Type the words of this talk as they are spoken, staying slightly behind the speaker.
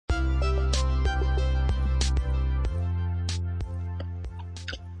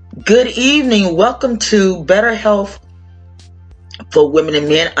Good evening. Welcome to Better Health for Women and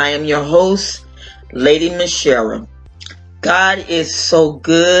Men. I am your host, Lady Michelle. God is so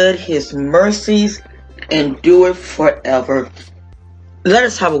good. His mercies endure forever. Let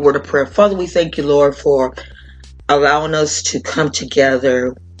us have a word of prayer. Father, we thank you, Lord, for allowing us to come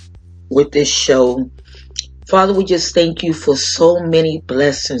together with this show. Father, we just thank you for so many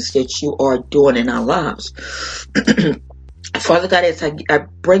blessings that you are doing in our lives. Father God, as I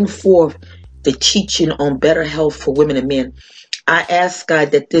bring forth the teaching on better health for women and men, I ask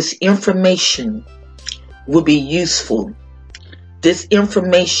God that this information will be useful. This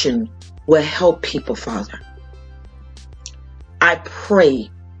information will help people, Father. I pray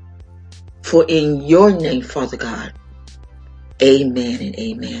for in your name, Father God. Amen and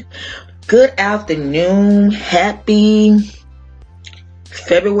amen. Good afternoon. Happy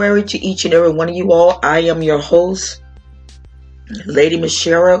February to each and every one of you all. I am your host, Lady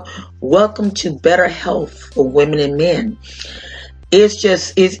Michelle. Welcome to Better Health for Women and Men. It's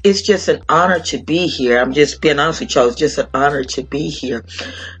just an honor to be here. I'm just being honest with y'all. It's just an honor to be here.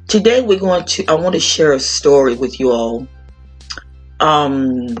 Today I want to share a story with you all.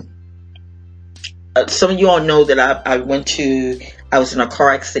 Some of you all know that I was in a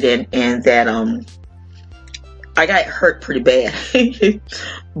car accident and that I got hurt pretty bad.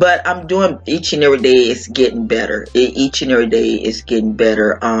 But I'm doing each and every day it's getting better. Each and every day it's getting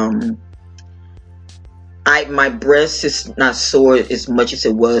better. My breast is not sore as much as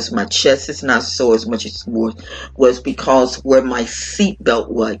it was. My chest is not sore as much as it was because where my seatbelt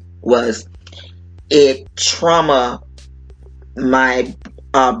was, it trauma my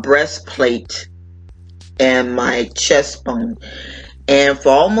breastplate and my chest bone. And for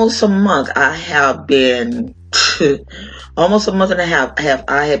almost a month, I have been almost a month and a half.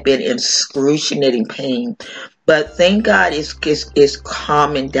 I have been in excruciating pain. But thank God it's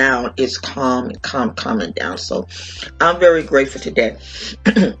calming down. It's calming down. So I'm very grateful today.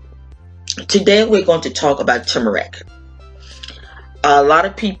 Today we're going to talk about turmeric. A lot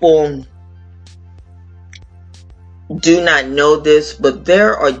of people do not know this, but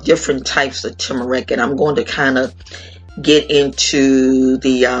there are different types of turmeric, and I'm going to kind of get into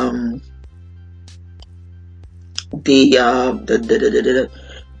the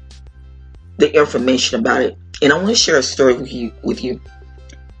information about it. And I want to share a story with you.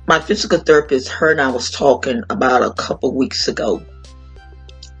 My physical therapist, her and I was talking about a couple weeks ago.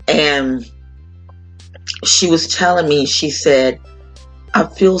 And she was telling me, she said, I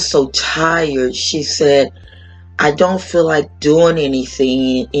feel so tired. She said, I don't feel like doing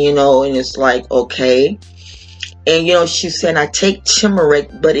anything, and it's like, okay. And, she said, I take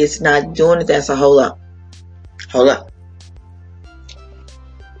turmeric, but it's not doing it. That's a hold up.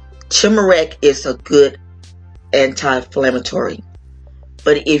 Turmeric is a good anti-inflammatory,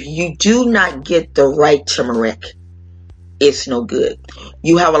 but if you do not get the right turmeric, it's no good.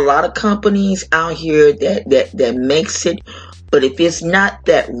 You have a lot of companies out here that makes it, but if it's not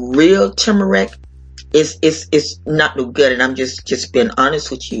that real turmeric, it's not no good. And I'm just being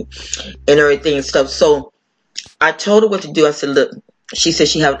honest with you and everything and stuff. So I told her what to do. I said, look, she said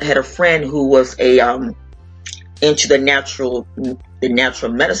she had a friend who was into the natural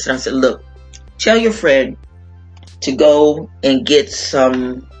medicine. I said, look, tell your friend to go and get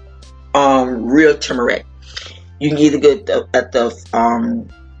some real turmeric. You can either get at a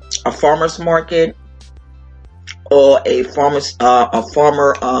farmer's market or a farmer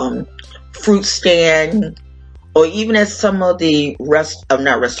fruit stand, or even at some of the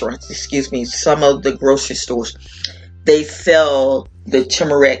some of the grocery stores. They sell the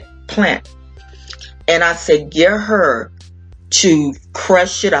turmeric plant. And I said, get her to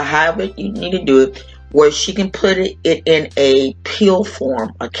crush it or however you need to do it, where she can put it in a pill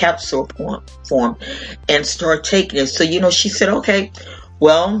form, a capsule form, and start taking it. So, she said, okay,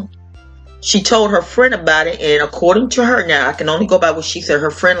 well, she told her friend about it. And according to her, now I can only go by what she said. Her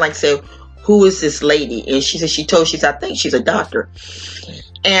friend said, who is this lady? And she said, I think she's a doctor.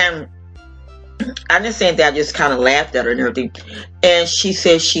 And I didn't say that. I just kind of laughed at her and everything. And she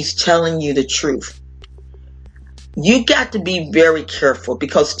said, she's telling you the truth. You got to be very careful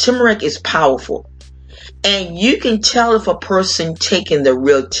because turmeric is powerful. And you can tell if a person taking the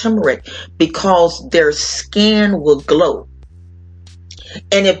real turmeric because their skin will glow.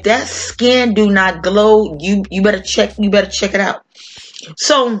 And if that skin do not glow, you better check it out.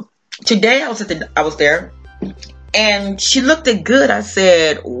 So today I was there and she looked good. I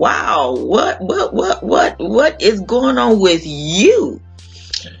said, wow, what is going on with you?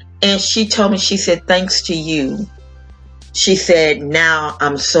 And she told me, she said, thanks to you. She said, now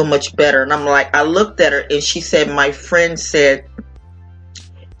I'm so much better. And I'm like, I looked at her and she said, my friend said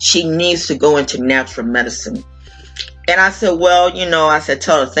she needs to go into natural medicine. And I said, well, I said,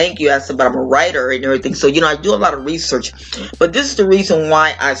 tell her thank you. I said, but I'm a writer and everything. So, I do a lot of research. But this is the reason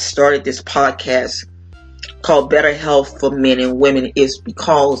why I started this podcast called Better Health for Men and Women, is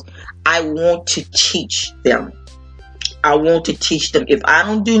because I want to teach them. I want to teach them. If I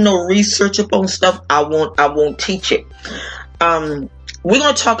don't do no research upon stuff, I won't teach it. We're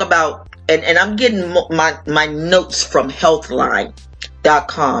going to talk about, and I'm getting my notes from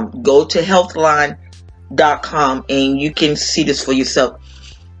healthline.com. Go to healthline.com and you can see this for yourself.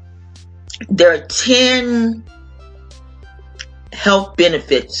 There are 10 health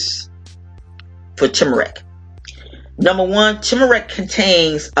benefits for turmeric. Number 1, turmeric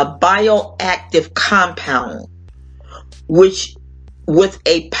contains a bioactive compound with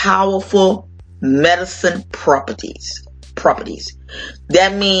a powerful medicine properties.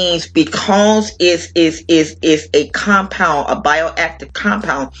 That means because it is a compound, a bioactive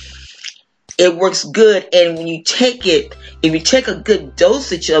compound, it works good. And when you take it, if you take a good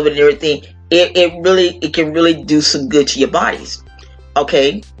dosage of it and everything, it can really do some good to your bodies.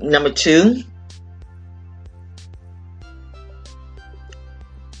 Okay, number 2.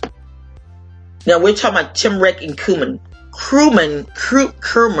 Now we're talking about turmeric and cumin. Curcumin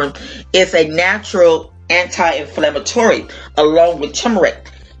is a natural anti-inflammatory along with turmeric.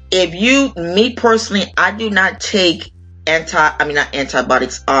 Me personally, I do not take not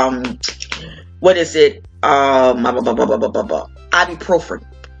antibiotics. What is it? Ibuprofen.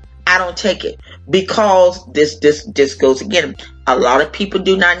 I don't take it because this goes again. A lot of people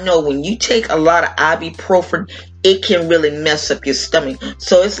do not know when you take a lot of ibuprofen, it can really mess up your stomach.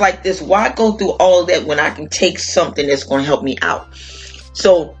 So it's like this. Why go through all of that when I can take something that's going to help me out?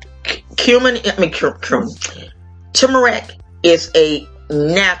 So turmeric is a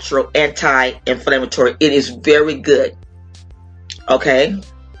natural anti-inflammatory. It is very good. Okay.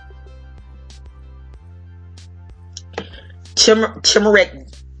 Turmeric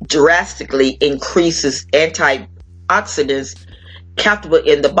drastically increases antioxidants capable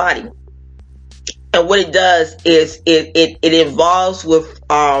in the body. And what it does is it involves with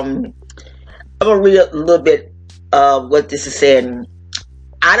I'm gonna read a little bit of what this is saying.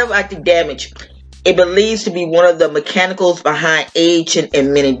 Autoactive damage. It believes to be one of the mechanicals behind aging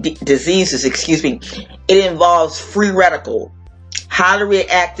and many diseases. It involves free radical, highly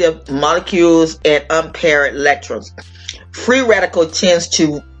reactive molecules, and unpaired electrons. Free radical tends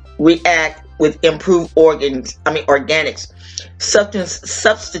to react with improved organics,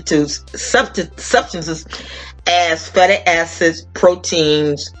 substances as fatty acids,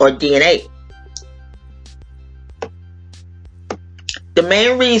 proteins, or DNA. The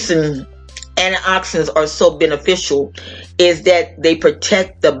main reason antioxidants are so beneficial is that they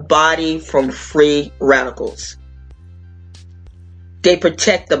protect the body from free radicals. They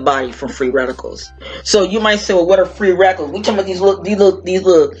protect the body from free radicals. So you might say, well, what are free radicals? We talking about these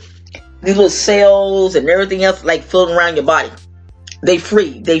little cells and everything else like floating around your body. They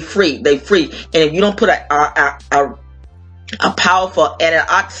free. And if you don't put a powerful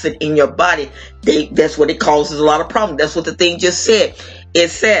antioxidant in your body, that's what it causes a lot of problems. That's what the thing just said. It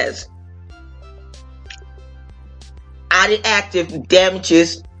says autoactive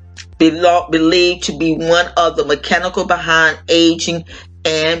damages believed to be one of the mechanical behind aging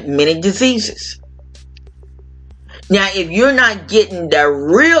and many diseases. Now, if you're not getting the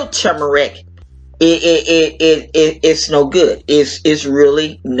real turmeric, it's no good. It's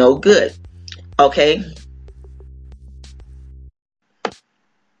really no good. Okay.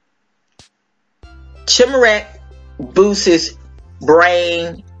 Turmeric boosts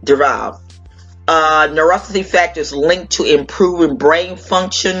brain derived neuropathy factors linked to improving brain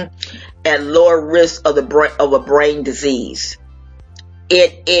function and lower risk of a brain disease.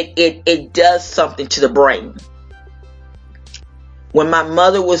 It does something to the brain. When my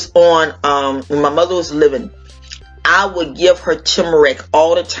mother was living, I would give her turmeric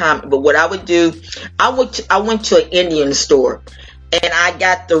all the time. But what I would do, I went to an Indian store and I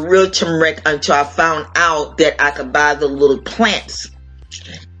got the real turmeric until I found out that I could buy the little plants.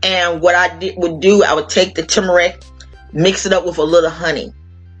 And what I would do, I would take the turmeric, mix it up with a little honey,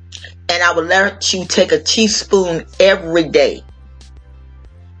 and I would let you take a teaspoon every day.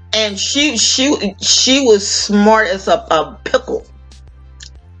 And she was smart as a pickle.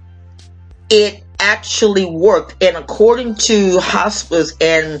 It actually worked, and according to hospitals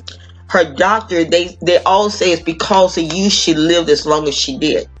and her doctor, they all say it's because of you she lived as long as she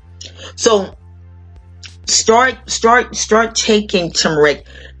did. So start taking turmeric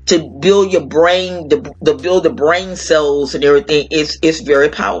to build your brain, to build the brain cells and everything. It's very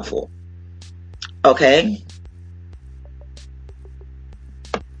powerful. Okay.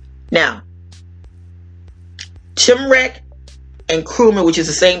 Now, turmeric and curcumin, which is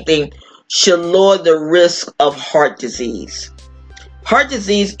the same thing, should lower the risk of heart disease. Heart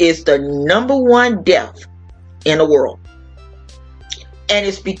disease is the #1 death in the world. And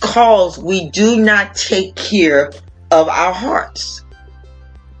it's because we do not take care of our hearts.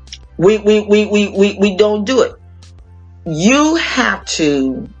 We don't do it. You have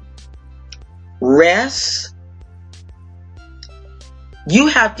to rest. You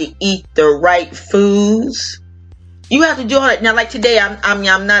have to eat the right foods. You have to do all that. Now, like today,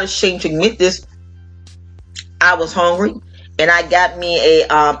 I'm not ashamed to admit this. I was hungry, and I got me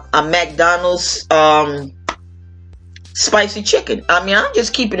a McDonald's spicy chicken. I'm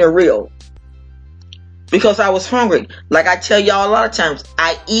just keeping it real, because I was hungry. Like I tell y'all a lot of times,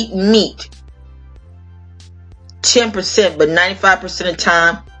 I eat meat 10%, but 95% of the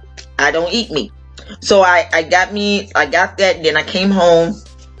time, I don't eat meat. So I got that, and then I came home,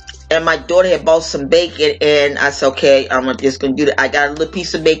 and my daughter had bought some bacon, and I said, okay, I'm just going to do that. I got a little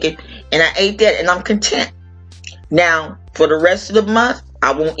piece of bacon, and I ate that, and I'm content. Now, for the rest of the month,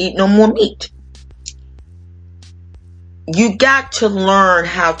 I won't eat no more meat. You got to learn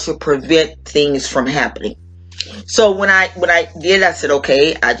how to prevent things from happening. So when I did, I said,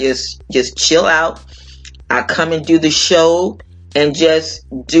 okay, I just chill out. I come and do the show and just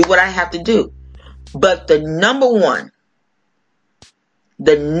do what I have to do. But the number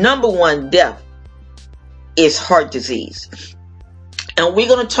one death is heart disease. And we're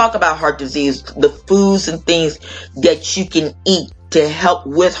going to talk about heart disease, the foods and things that you can eat to help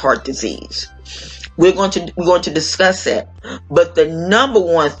with heart disease. We're going to discuss that. But the number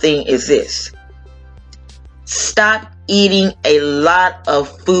one thing is this. Stop eating a lot of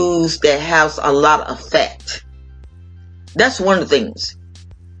foods that has a lot of fat. That's one of the things.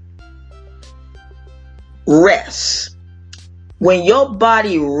 Rest. When your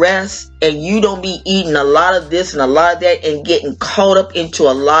body rests and you don't be eating a lot of this and a lot of that and getting caught up into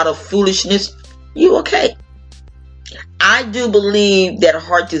a lot of foolishness, you okay. I do believe that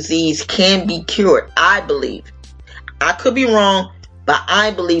heart disease can be cured. I believe. I could be wrong, but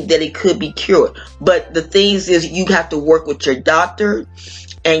I believe that it could be cured. But the thing is you have to work with your doctor,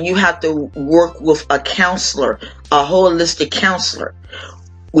 and you have to work with a counselor, a holistic counselor.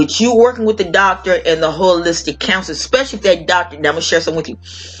 With you working with the doctor and the holistic counselor, especially if that doctor, now I'm going to share something with you.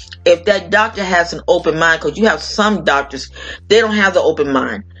 If that doctor has an open mind, because you have some doctors, they don't have the open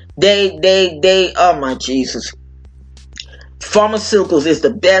mind. They, oh my Jesus. Pharmaceuticals is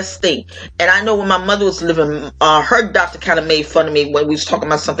the best thing. And I know when my mother was living, her doctor kind of made fun of me when we was talking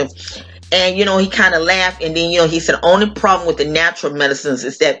about something. And, he kind of laughed. And then, he said, only problem with the natural medicines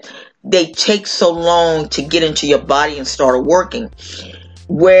is that they take so long to get into your body and start working.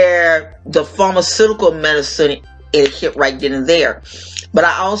 Where the pharmaceutical medicine, it hit right then and there. But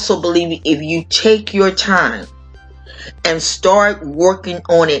I also believe if you take your time and start working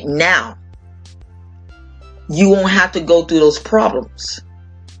on it now, you won't have to go through those problems.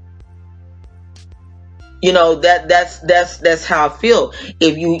 That's how I feel.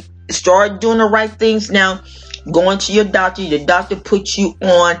 If you start doing the right things now, going to your doctor puts you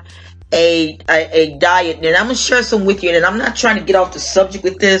on a diet, and I'm going to share some with you, and I'm not trying to get off the subject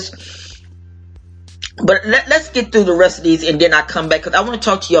with this, but let's get through the rest of these, and then I come back, because I want to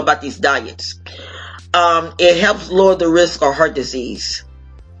talk to you about these diets. It helps lower the risk of heart disease.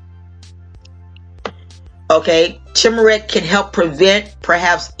 Okay, turmeric can help prevent,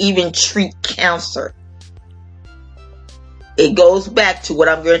 perhaps even treat cancer. It goes back to what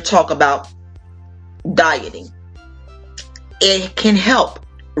I'm going to talk about, dieting. It can help.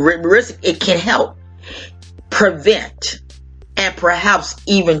 It can help prevent and perhaps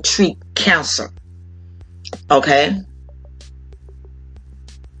even treat cancer. Okay?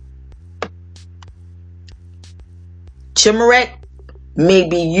 Turmeric may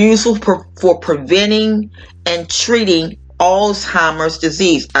be useful for preventing and treating Alzheimer's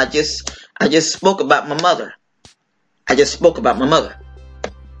disease. I just spoke about my mother.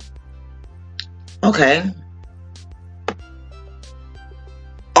 Okay?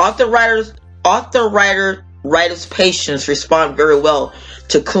 Arthritis patients respond very well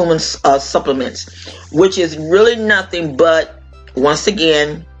to curcumin supplements, which is really nothing but, once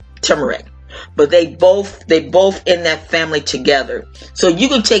again, turmeric. But they both in that family together. So you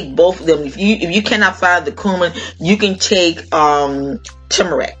can take both of them. If you cannot find the curcumin, you can take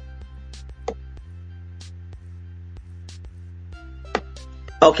turmeric.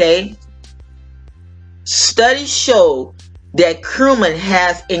 Okay? Studies show that curcumin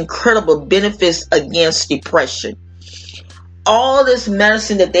has incredible benefits against depression. All this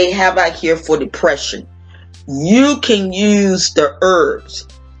medicine that they have out here for depression, you can use the herbs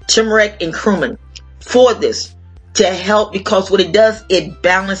turmeric and cumin for this, to help, because what it does, it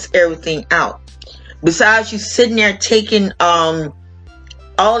balances everything out. Besides you sitting there taking all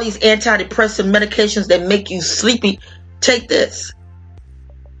these antidepressant medications that make you sleepy, take this.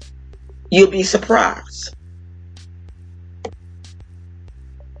 You'll be surprised.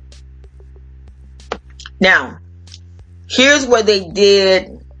 Now, here's where they did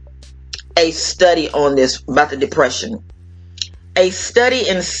a study on this about the depression. A study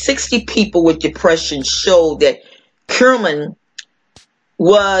in 60 people with depression showed that curcumin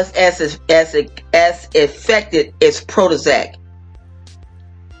was as effective as Prozac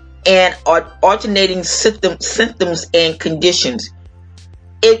and alternating symptoms and conditions.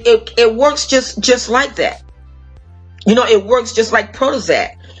 It works just like that. You know, it works just like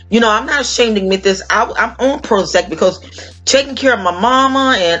Prozac. You know, I'm not ashamed to admit this. I'm on Prozac because taking care of my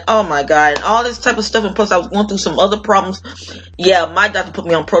mama and, oh my God, and all this type of stuff. And plus I was going through some other problems. Yeah, my doctor put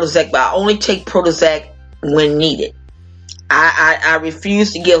me on Prozac, but I only take Prozac when needed. I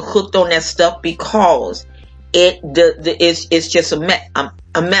refuse to get hooked on that stuff because it's just a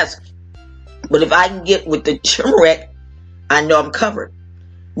mess. But if I can get with the turmeric, I know I'm covered.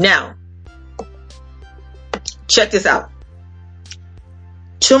 Now, check this out.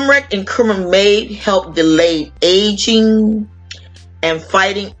 Turmeric and cumin may help delay aging and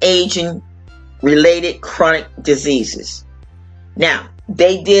fighting aging-related chronic diseases. Now,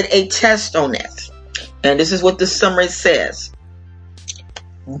 they did a test on that. And this is what the summary says.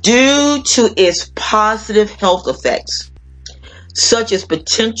 Due to its positive health effects, such as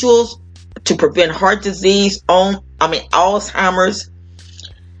potentials to prevent heart disease, Alzheimer's,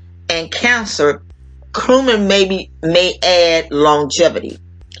 and cancer, cumin may add longevity.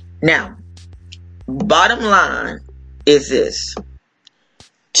 Now, bottom line is this.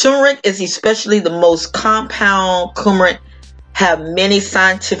 Turmeric is especially the most compound cumin have many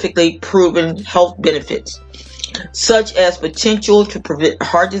scientifically proven health benefits, such as potential to prevent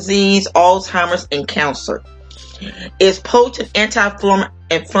heart disease, Alzheimer's, and cancer. Its potent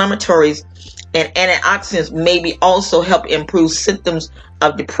anti-inflammatories and antioxidants may also help improve symptoms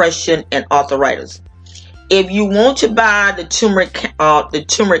of depression and arthritis. If you want to buy the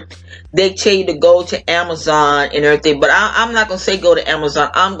turmeric, they tell you to go to Amazon and everything. But I'm not going to say go to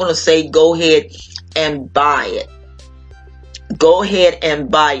Amazon. I'm going to say go ahead and buy it. Go ahead and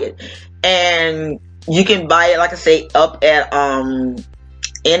buy it. And you can buy it, like I say, up at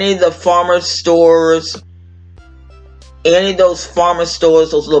any of the farmer stores. Any of those farmer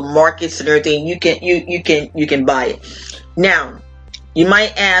stores, those little markets and everything, you can buy it. Now, you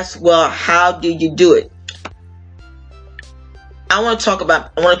might ask, well, how do you do it? I want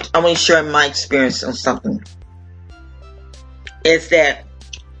to share my experience on something. It's that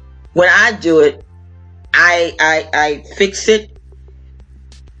when I do it, I fix it.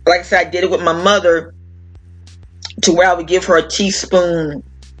 Like I said, I did it with my mother to where I would give her a teaspoon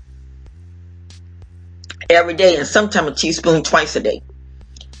every day, and sometimes a teaspoon twice a day.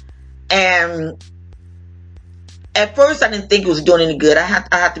 And at first I didn't think it was doing any good. I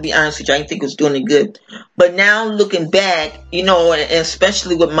have to be honest with you, I didn't think it was doing any good. But now looking back, you know, and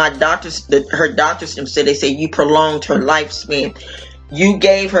especially with my doctors, her doctors said, they say you prolonged her lifespan. You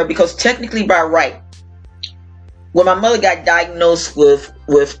gave her, because technically by right, when my mother got diagnosed with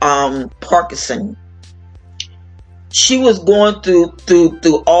Parkinson, she was going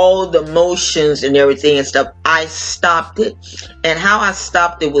through all the motions and everything and stuff. I stopped it. And how I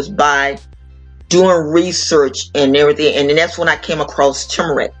stopped it was by doing research and everything. And then that's when I came across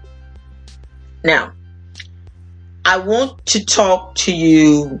turmeric. Now, I want to talk to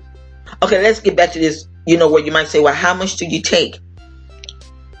you. Okay, let's get back to this. You know, where you might say, well, how much do you take?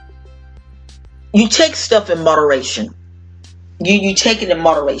 You take stuff in moderation. You take it in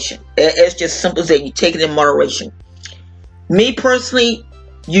moderation. It's just simple as that. You take it in moderation. Me personally,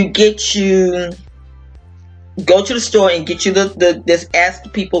 go to the store and get you just ask the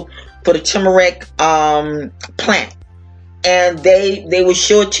people for the turmeric plant, and they will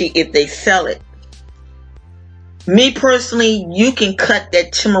show it to you if they sell it. Me personally, you can cut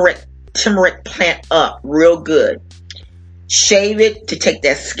that turmeric plant up real good, shave it to take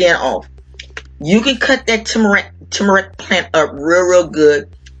that skin off. You can cut that turmeric plant up real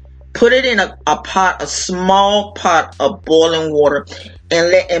good. Put it in a small pot of boiling water,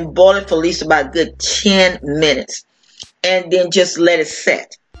 and boil it for at least about a good 10 minutes. And then just let it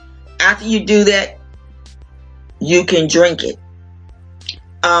set. After you do that, you can drink it.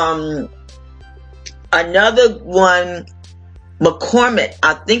 Another one, McCormick,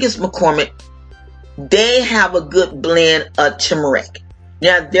 I think it's McCormick, they have a good blend of turmeric.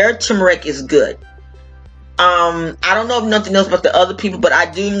 Now, their turmeric is good. I don't know if nothing else about the other people, but I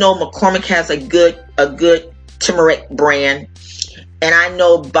do know McCormick has a good turmeric brand, and I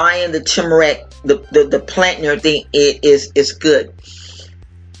know buying the turmeric, the plant and everything, it is good.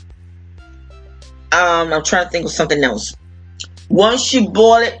 I'm trying to think of something else. Once you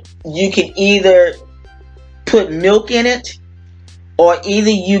boil it, you can either put milk in it, or either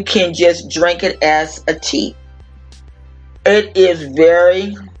you can just drink it as a tea. It is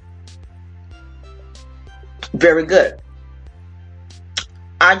very, very good.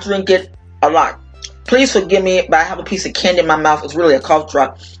 I drink it a lot. Please forgive me, but I have a piece of candy in my mouth. It's really a cough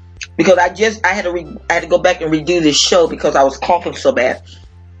drop because I had to go back and redo this show because I was coughing so bad.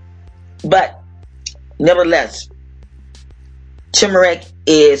 But nevertheless, turmeric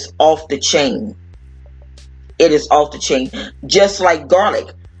is off the chain. It is off the chain, just like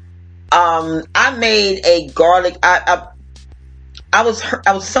garlic. I made a garlic. I was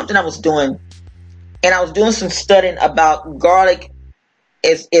something I was doing, and I was doing some studying about garlic.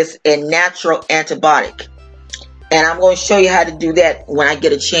 Is a natural antibiotic, and I'm going to show you how to do that when I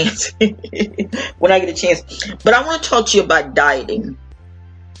get a chance. When I get a chance, but I want to talk to you about dieting,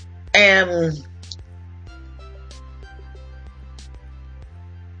 and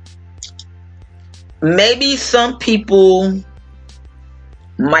maybe some people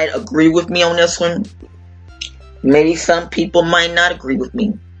might agree with me on this one. Maybe some people might not agree with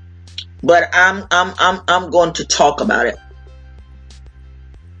me, but I'm going to talk about it.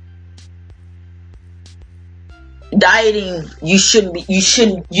 Dieting, you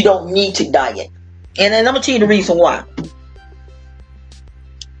don't need to diet. And then I'm going to tell you the reason why.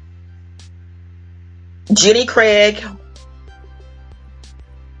 Jenny Craig,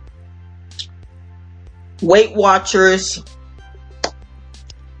 Weight Watchers,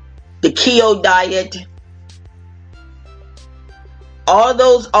 the Keto Diet, all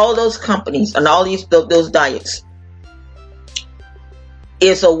those companies and all those diets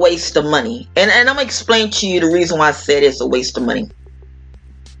is a waste of money. And I'm going to explain to you the reason why I said it's a waste of money.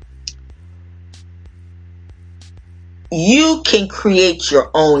 You can create your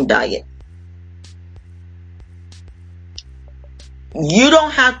own diet. You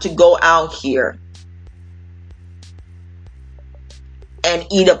don't have to go out here and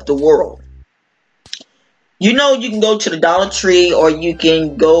eat up the world. You know, you can go to the Dollar Tree or you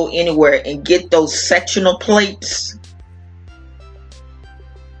can go anywhere and get those sectional plates.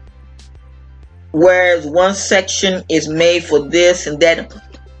 Whereas one section is made for this and that.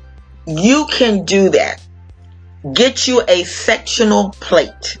 You can do that. Get you a sectional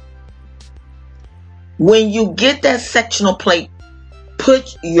plate. When you get that sectional plate,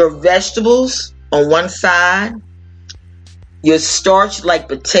 put your vegetables on one side, your starch like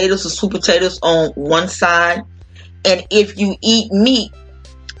potatoes or sweet potatoes on one side, and if you eat meat,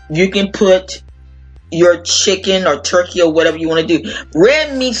 you can put your chicken or turkey or whatever you want to do.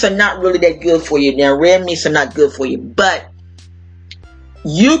 Red meats are not really that good for you. Now, red meats are not good for you, but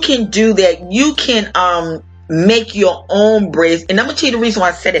you can do that. You can make your own breads. And I'm going to tell you the reason why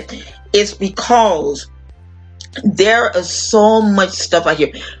I said it. It's because there is so much stuff out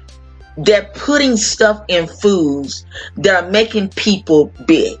here. They're putting stuff in foods that are making people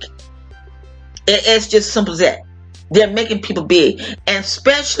big. It's just simple as that. They're making people big, and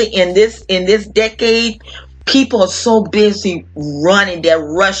especially in this decade, people are so busy running. They're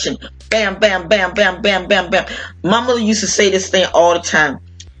rushing. Bam, bam, bam, bam, bam, bam, bam. My mother used to say this thing all the time.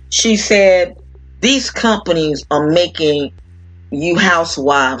 She said, "These companies are making you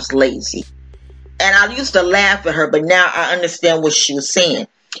housewives lazy." And I used to laugh at her, but now I understand what she was saying,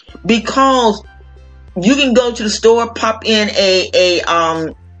 because you can go to the store, pop in a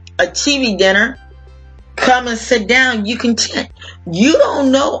TV dinner. Come and sit down. You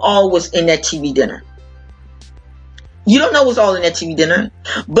don't know all what's in that TV dinner. You don't know what's all in that TV dinner,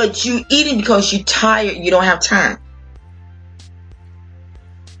 but you eating because you're tired. You don't have time.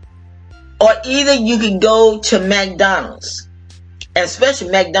 Or either you can go to McDonald's, and especially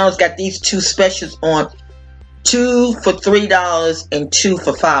McDonald's got these two specials on: 2 for $3 and 2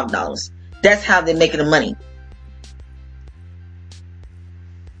 for $5. That's how they're making the money.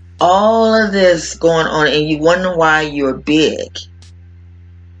 All of this going on, and you wonder why you're big.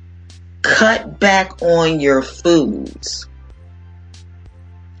 Cut back on your foods.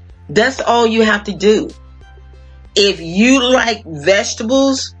 That's all you have to do. If you like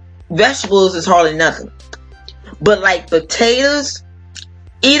vegetables is hardly nothing. But like potatoes,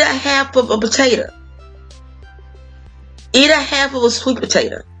 eat a half of a potato. Eat a half of a sweet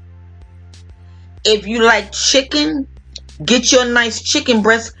potato. If you like chicken, get you a nice chicken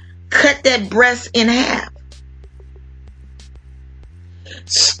breast. Cut that breast in half.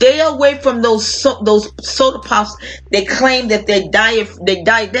 Stay away from those soda pops. They claim that they got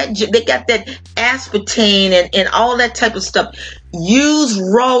that aspartame and all that type of stuff. Use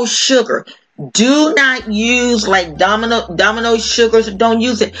raw sugar. Do not use like domino sugars. Don't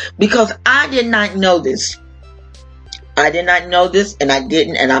use it, because I did not know this. And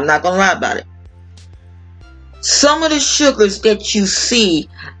I'm not gonna lie about it. Some of the sugars that you see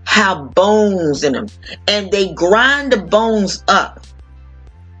have bones in them, and they grind the bones up.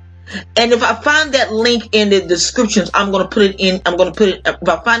 And if I find that link in the descriptions, if I find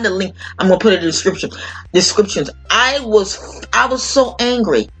the link, I'm going to put it in the descriptions. I was so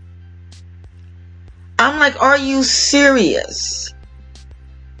angry. I'm like, are you serious?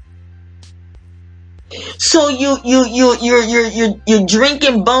 So you're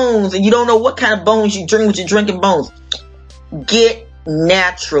drinking bones, and you don't know what kind of bones you drink when you're drinking bones. Get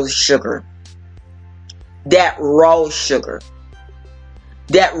natural sugar. That raw sugar.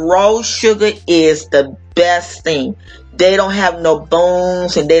 That raw sugar is the best thing. They don't have no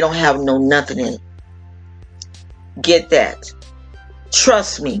bones and they don't have no nothing in it. Get that.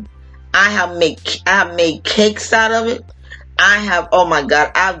 Trust me. I have made cakes out of it. Oh my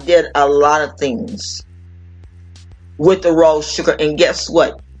God, I've did a lot of things with the raw sugar, and guess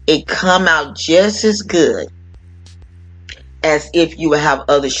what? It come out just as good as if you would have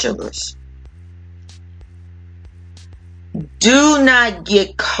other sugars. Do not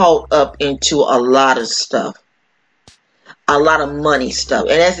get caught up into a lot of stuff, a lot of money stuff,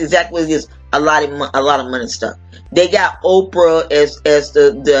 and that's exactly what it is. A lot of money stuff. They got Oprah as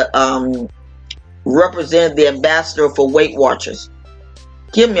the representative, the ambassador for Weight Watchers.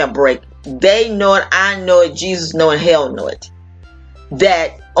 Give me a break. They know it. I know it. Jesus know it. Hell know it.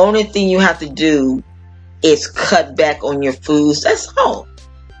 That only thing you have to do is cut back on your foods. That's all.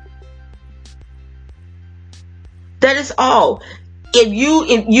 That is all. If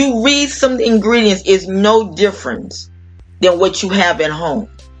you read some of the ingredients, it's no difference than what you have at home.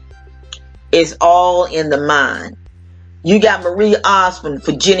 It's all in the mind. You got Marie Osmond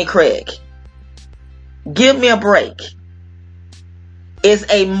for Jenny Craig. Give me a break. It's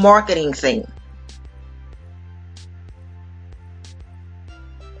a marketing thing.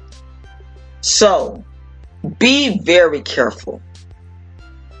 So, be very careful.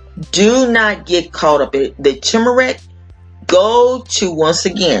 Do not get caught up in it. The turmeric, go to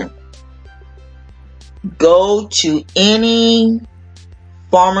any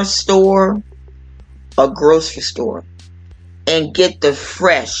farmer store or grocery store and get the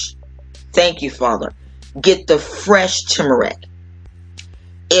fresh. Thank you, Father. Get the fresh turmeric.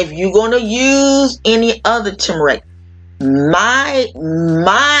 If you're going to use any other turmeric,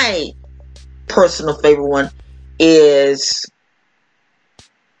 my personal favorite one is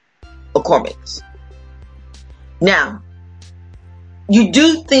McCormick's. Now, you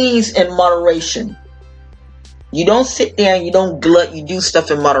do things in moderation. You don't sit there and you don't glut. You do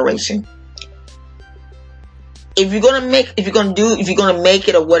stuff in moderation. If you're gonna make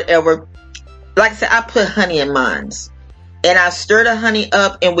it or whatever, like I said, I put honey in mine, and I stir the honey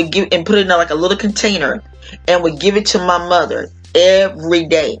up and put it in like a little container, and would give it to my mother every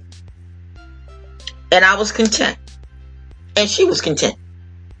day. And I was content, and she was content.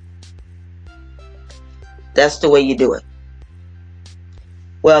 That's the way you do it.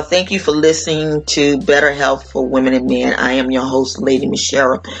 Well, thank you for listening to Better Health for Women and Men. I am your host, Lady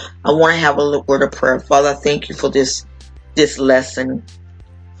Michelle. I want to have a little word of prayer. Father, I thank you for this lesson.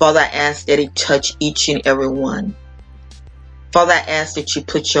 Father, I ask that it touch each and every one. Father, I ask that you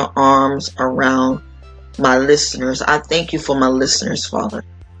put your arms around my listeners. I thank you for my listeners, Father.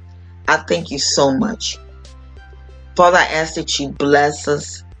 I thank you so much. Father, I ask that you bless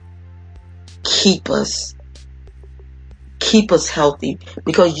us, keep us healthy,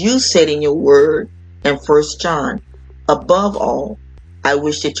 because you said in your word in 1 John, above all, I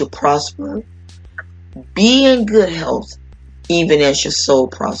wish that you prosper, be in good health, even as your soul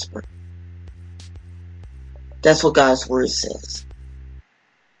prosper. That's what God's word says.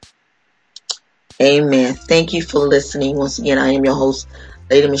 Amen. Thank you for listening. Once again, I am your host,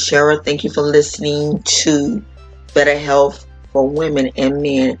 Lady Michelle. Thank you for listening to Better Health for Women and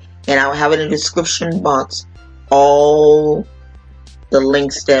Men. And I'll have it in the description box all the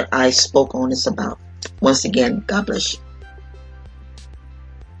links that I spoke on this about. Once again, God bless you.